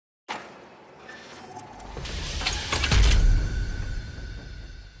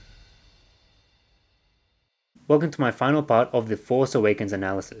welcome to my final part of the Force Awakens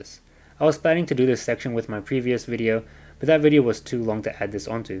analysis. I was planning to do this section with my previous video, but that video was too long to add this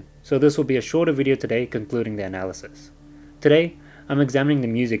onto, so this will be a shorter video today concluding the analysis. Today, I'm examining the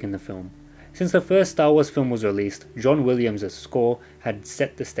music in the film. Since the first Star Wars film was released, John Williams' score had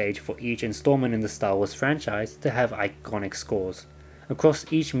set the stage for each installment in the Star Wars franchise to have iconic scores.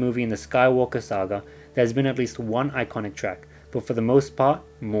 Across each movie in the Skywalker saga, there has been at least one iconic track, but for the most part,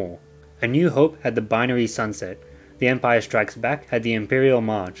 more. A New Hope had the Binary Sunset, The Empire Strikes Back had the Imperial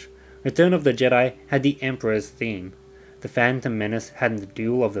March, Return of the Jedi had the Emperor's Theme, The Phantom Menace had the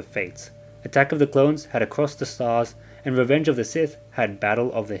Duel of the Fates, Attack of the Clones had Across the Stars, and Revenge of the Sith had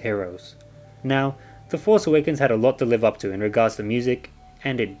Battle of the Heroes. Now, The Force Awakens had a lot to live up to in regards to music,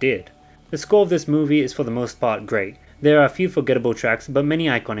 and it did. The score of this movie is for the most part great. There are a few forgettable tracks, but many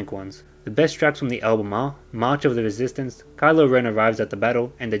iconic ones. The best tracks from the album are March of the Resistance, Kylo Ren Arrives at the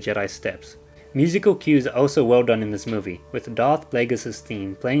Battle, and The Jedi Steps. Musical cues are also well done in this movie, with Darth Plagueis'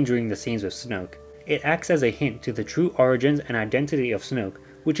 theme playing during the scenes with Snoke. It acts as a hint to the true origins and identity of Snoke,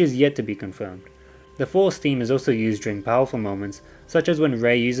 which is yet to be confirmed. The Force theme is also used during powerful moments, such as when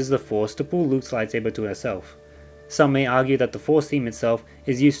Rey uses the Force to pull Luke's lightsaber to herself. Some may argue that the Force theme itself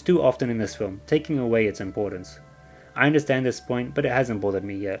is used too often in this film, taking away its importance. I understand this point, but it hasn't bothered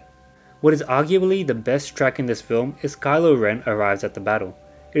me yet. What is arguably the best track in this film is Kylo Ren Arrives at the Battle.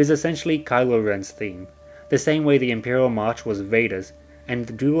 It is essentially Kylo Ren's theme, the same way the Imperial March was Vader's, and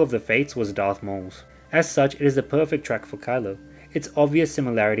the Duel of the Fates was Darth Maul's. As such, it is the perfect track for Kylo. Its obvious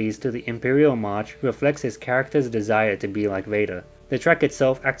similarities to the Imperial March reflects his character's desire to be like Vader. The track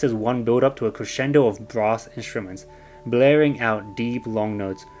itself acts as one build-up to a crescendo of brass instruments, blaring out deep long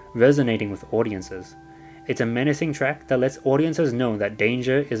notes, resonating with audiences. It's a menacing track that lets audiences know that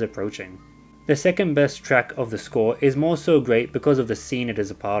danger is approaching. The second best track of the score is more so great because of the scene it is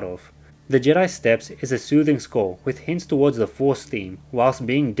a part of. The Jedi Steps is a soothing score with hints towards the Force theme, whilst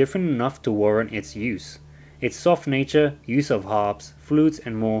being different enough to warrant its use. Its soft nature, use of harps, flutes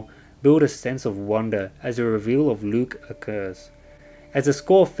and more build a sense of wonder as the reveal of Luke occurs. As the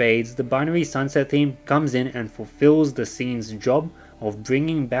score fades, the Binary Sunset theme comes in and fulfills the scene's job of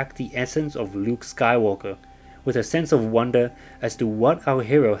bringing back the essence of Luke Skywalker, with a sense of wonder as to what our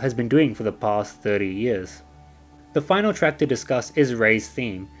hero has been doing for the past 30 years. The final track to discuss is Rey's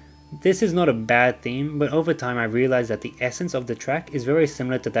theme. This is not a bad theme, but over time I realized that the essence of the track is very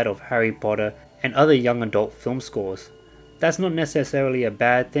similar to that of Harry Potter and other young adult film scores. That's not necessarily a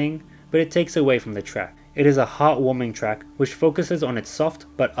bad thing, but it takes away from the track. It is a heartwarming track which focuses on its soft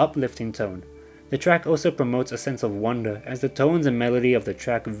but uplifting tone. The track also promotes a sense of wonder as the tones and melody of the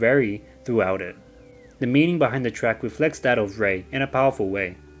track vary throughout it. The meaning behind the track reflects that of Rey in a powerful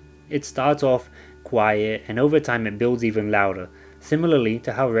way. It starts off quiet and over time it builds even louder, similarly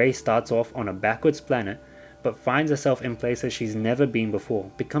to how Rey starts off on a backwards planet but finds herself in places she's never been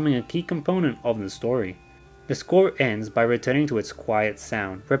before, becoming a key component of the story. The score ends by returning to its quiet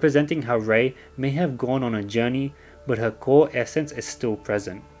sound, representing how Rey may have gone on a journey but her core essence is still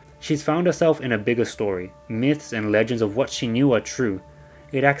present. She's found herself in a bigger story. Myths and legends of what she knew are true.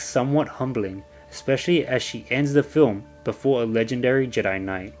 It acts somewhat humbling, especially as she ends the film before a legendary Jedi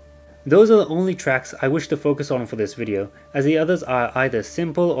Knight. Those are the only tracks I wish to focus on for this video, as the others are either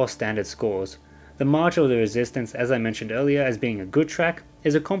simple or standard scores. The March of the Resistance, as I mentioned earlier as being a good track,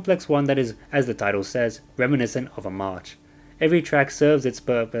 is a complex one that is, as the title says, reminiscent of a march. Every track serves its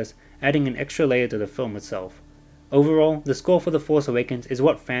purpose, adding an extra layer to the film itself. Overall, the score for The Force Awakens is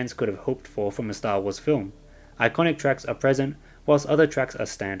what fans could have hoped for from a Star Wars film. Iconic tracks are present, whilst other tracks are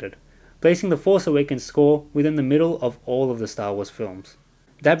standard, placing The Force Awakens score within the middle of all of the Star Wars films.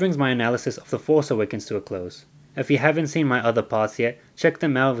 That brings my analysis of The Force Awakens to a close. If you haven't seen my other parts yet, check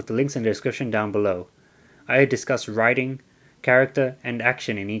them out with the links in the description down below. I discuss writing, character, and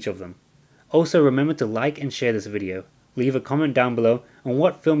action in each of them. Also remember to like and share this video, leave a comment down below on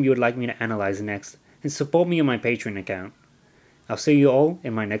what film you would like me to analyze next, and support me on my Patreon account. I'll see you all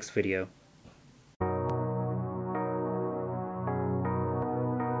in my next video.